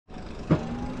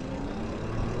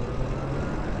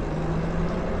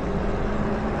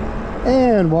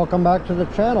and welcome back to the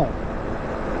channel.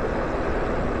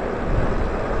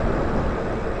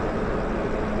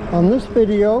 On this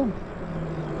video,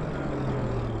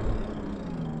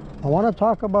 I want to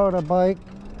talk about a bike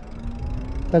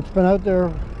that's been out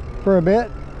there for a bit,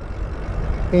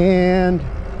 and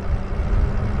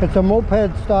it's a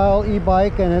moped-style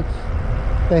e-bike, and it's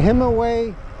the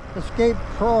Himiway Escape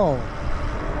Pro.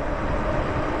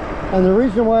 And the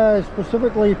reason why I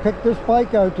specifically picked this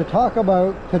bike out to talk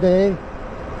about today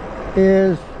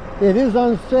is it is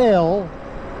on sale,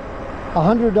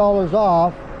 $100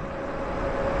 off,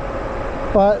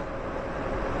 but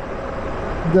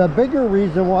the bigger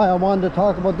reason why I wanted to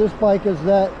talk about this bike is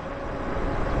that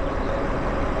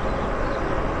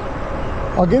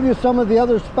I'll give you some of the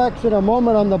other specs in a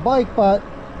moment on the bike, but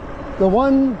the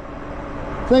one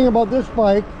thing about this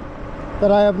bike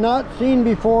that I have not seen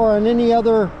before on any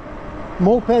other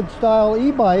moped-style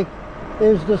e-bike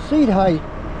is the seat height.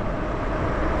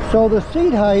 So the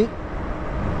seat height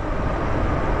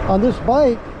on this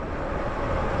bike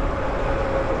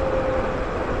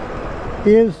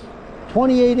is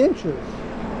 28 inches,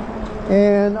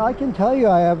 and I can tell you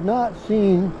I have not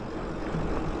seen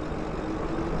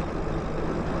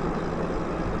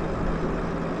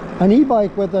an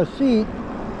e-bike with a seat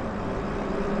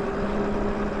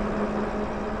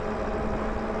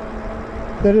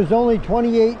that is only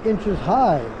 28 inches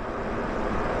high.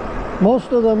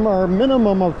 Most of them are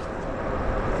minimum of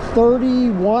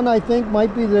 31, I think,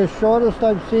 might be the shortest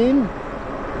I've seen.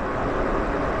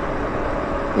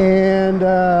 And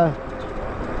a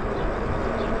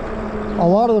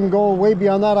lot of them go way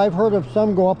beyond that. I've heard of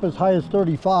some go up as high as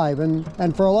 35,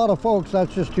 and for a lot of folks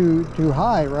that's just too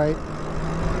high, right?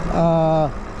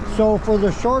 So for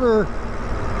the shorter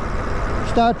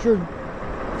statured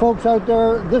folks out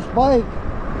there, this bike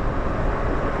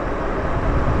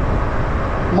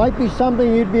might be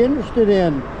something you'd be interested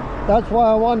in. That's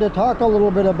why I wanted to talk a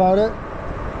little bit about it.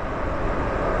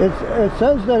 It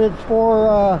says that it's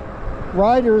for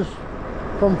riders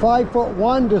from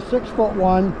 5'1" to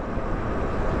 6'1".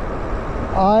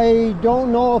 I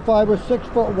don't know if I was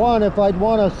 6'1" if I'd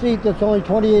want a seat that's only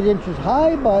 28 inches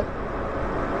high, but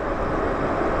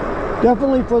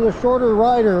definitely for the shorter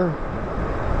rider,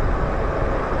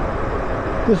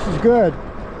 this is good.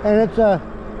 And it's a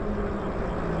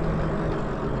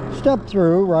step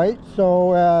through, right?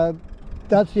 So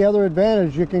that's the other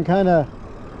advantage. You can kind of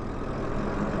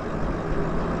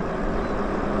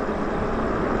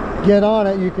get on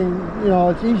it. You can, you know,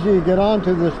 it's easy to get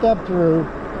onto the step through.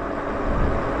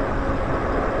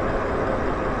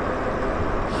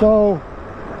 So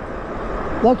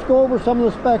let's go over some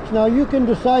of the specs. Now you can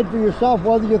decide for yourself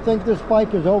whether you think this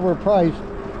bike is overpriced.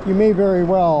 You may very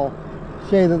well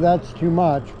say that that's too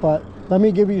much, but let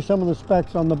me give you some of the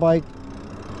specs on the bike.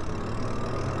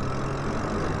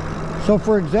 So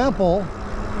for example,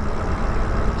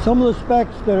 some of the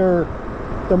specs that are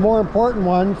the more important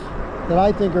ones, that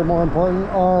I think are more important,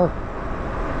 are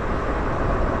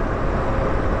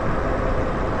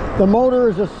the motor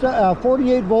is a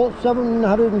 48 volt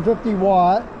 750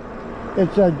 watt.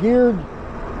 It's a geared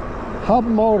hub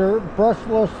motor,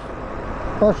 brushless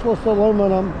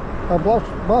aluminum, or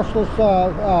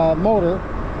brushless motor.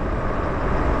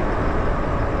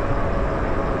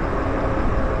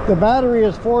 The battery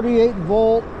is 48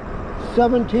 volt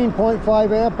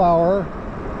 17.5 amp hour,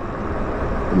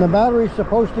 and the battery is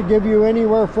supposed to give you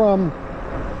anywhere from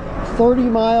 30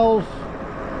 miles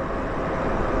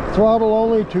throttle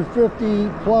only to 50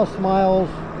 plus miles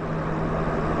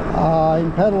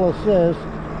in pedal assist,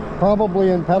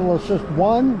 probably in pedal assist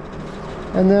 1,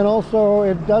 and then also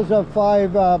it does have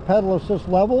 5 pedal assist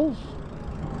levels.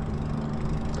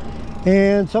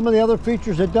 And some of the other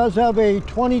features, it does have a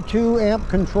 22 amp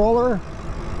controller.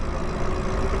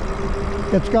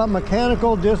 It's got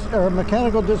mechanical disc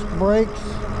brakes.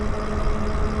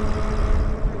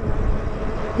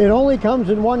 It only comes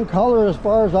in one color as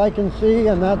far as I can see,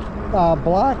 and that's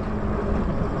black.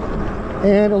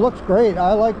 And it looks great.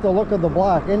 I like the look of the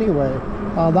black anyway.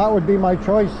 That would be my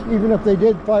choice, even if they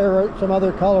did fire out some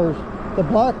other colors. The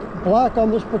black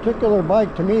on this particular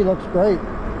bike to me looks great.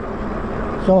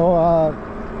 So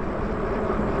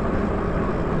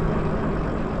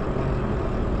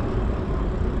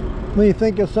let me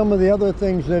think of some of the other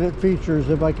things that it features,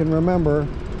 if I can remember.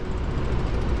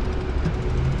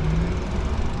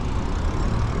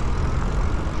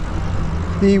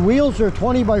 The wheels are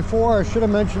 20 by 4. I should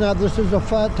have mentioned that. This is a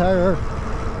flat tire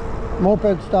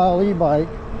moped-style e-bike.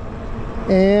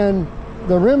 And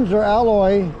the rims are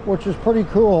alloy, which is pretty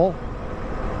cool.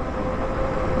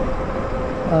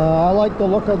 I like the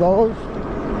look of those.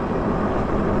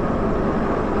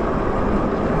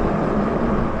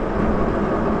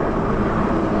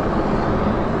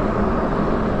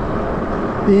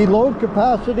 The load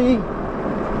capacity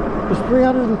is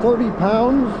 330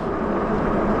 pounds.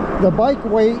 The bike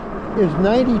weight is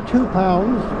 92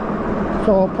 pounds,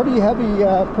 so pretty heavy,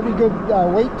 pretty good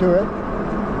weight to it.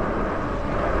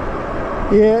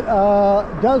 It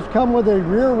does come with a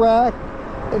rear rack,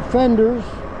 fenders.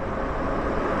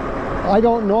 I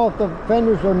don't know if the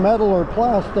fenders are metal or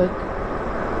plastic.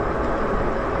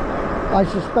 I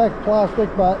suspect plastic,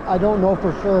 but I don't know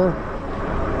for sure.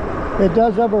 It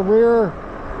does have a rear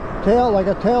tail, like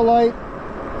a tail light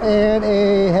and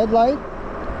a headlight.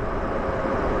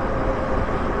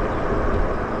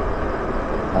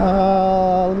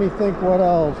 Let me think what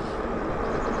else.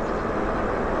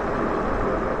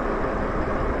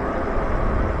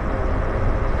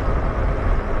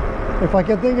 If I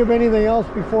can think of anything else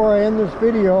before I end this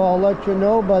video, I'll let you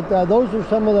know, but those are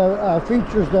some of the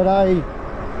features that I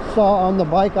saw on the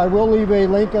bike. I will leave a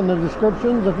link in the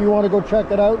descriptions if you want to go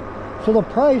check it out. So the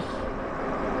price,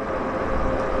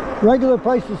 regular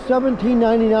price is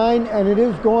 $17.99, and it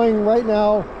is going right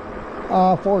now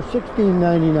for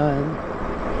 $16.99,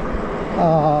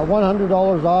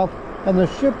 $100 off, and the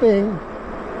shipping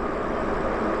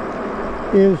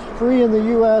is free in the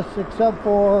US except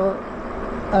for,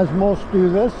 as most do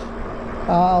this,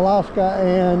 Alaska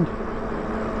and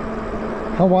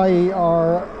Hawaii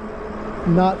are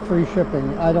not free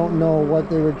shipping. I don't know what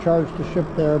they would charge to ship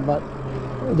there, but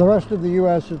the rest of the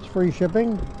US it's free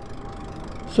shipping.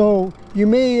 So you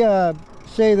may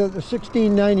say that the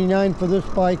 $16.99 for this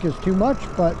bike is too much,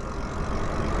 but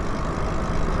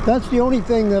that's the only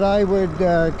thing that I would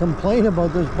complain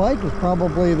about this bike is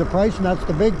probably the price, and that's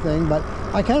the big thing. But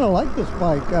I kind of like this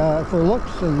bike for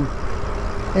looks,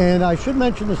 and I should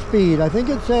mention the speed. I think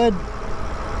it said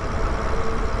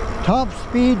top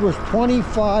speed was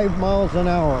 25 miles an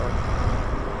hour.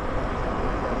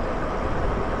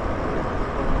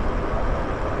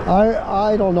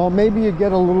 I don't know, maybe you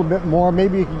get a little bit more,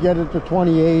 maybe you could get it to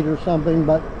 28 or something,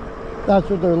 but that's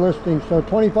what they're listing. So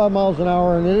 25 miles an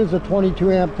hour, and it is a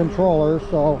 22 amp controller,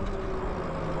 so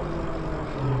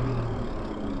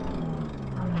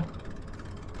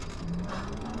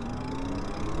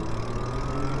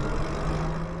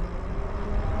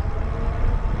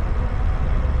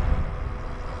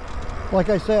like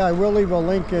I say, I will leave a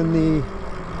link in the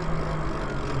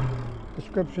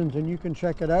descriptions and you can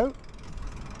check it out.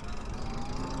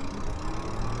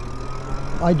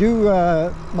 I do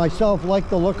myself like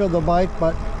the look of the bike,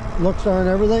 but looks aren't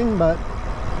everything. But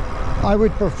I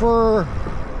would prefer,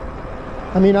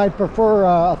 I'd prefer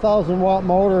a 1,000-watt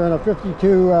motor and a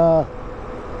 52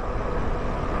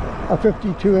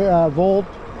 volt,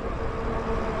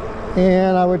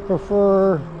 and I would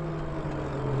prefer,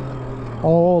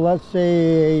 let's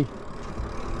say a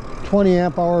 20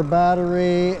 amp hour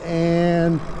battery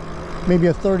and maybe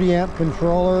a 30 amp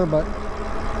controller. But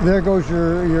there goes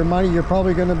your money. You're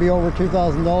probably going to be over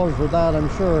 $2,000 with that, I'm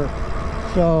sure.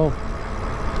 So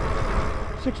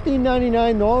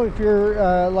 $16.99 though, if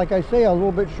you're like I say, a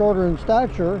little bit shorter in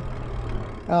stature,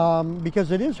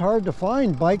 because it is hard to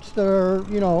find bikes that are,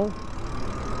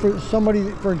 for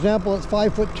somebody, for example, that's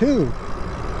 5'2".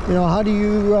 How do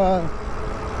you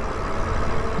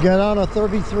get on a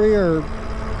 33 or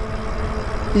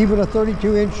even a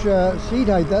 32-inch seat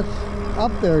height? That's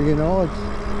up there, it's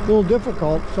a little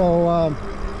difficult. So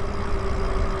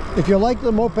if you like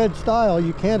the moped style,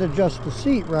 you can't adjust the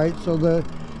seat, right? So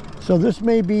this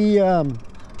may be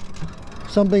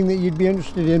something that you'd be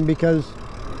interested in, because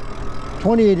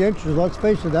 28 inches, let's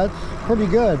face it, that's pretty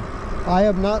good. I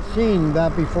have not seen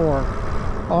that before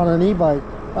on an e-bike,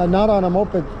 not on a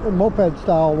moped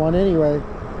style one anyway.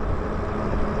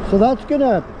 So that's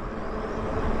gonna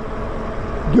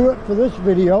do it for this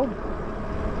video.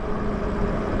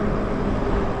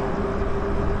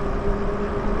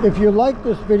 If you like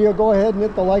this video, go ahead and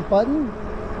hit the like button.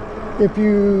 If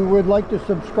you would like to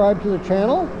subscribe to the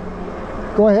channel,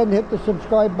 go ahead and hit the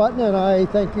subscribe button, and I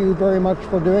thank you very much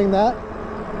for doing that.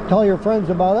 Tell your friends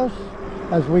about us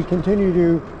as we continue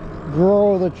to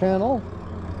grow the channel.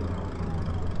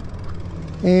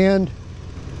 And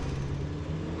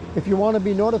if you want to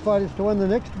be notified as to when the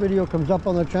next video comes up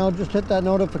on the channel, just hit that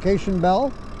notification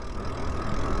bell.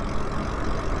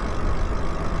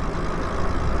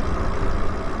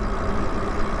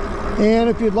 And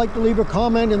if you'd like to leave a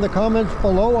comment in the comments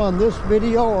below on this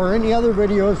video or any other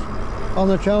videos on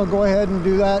the channel, go ahead and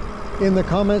do that in the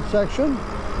comment section.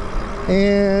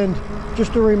 And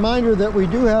just a reminder that we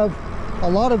do have a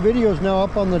lot of videos now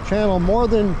up on the channel, more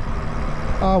than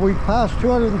we've passed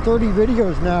 230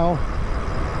 videos now.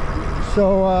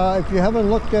 So if you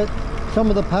haven't looked at some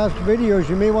of the past videos,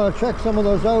 you may want to check some of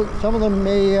those out. Some of them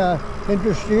may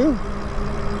interest you.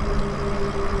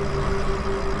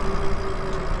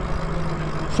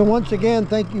 So once again,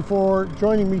 thank you for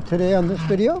joining me today on this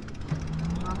video.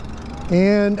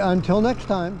 And until next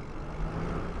time,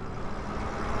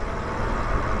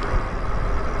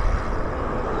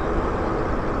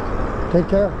 take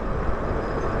care.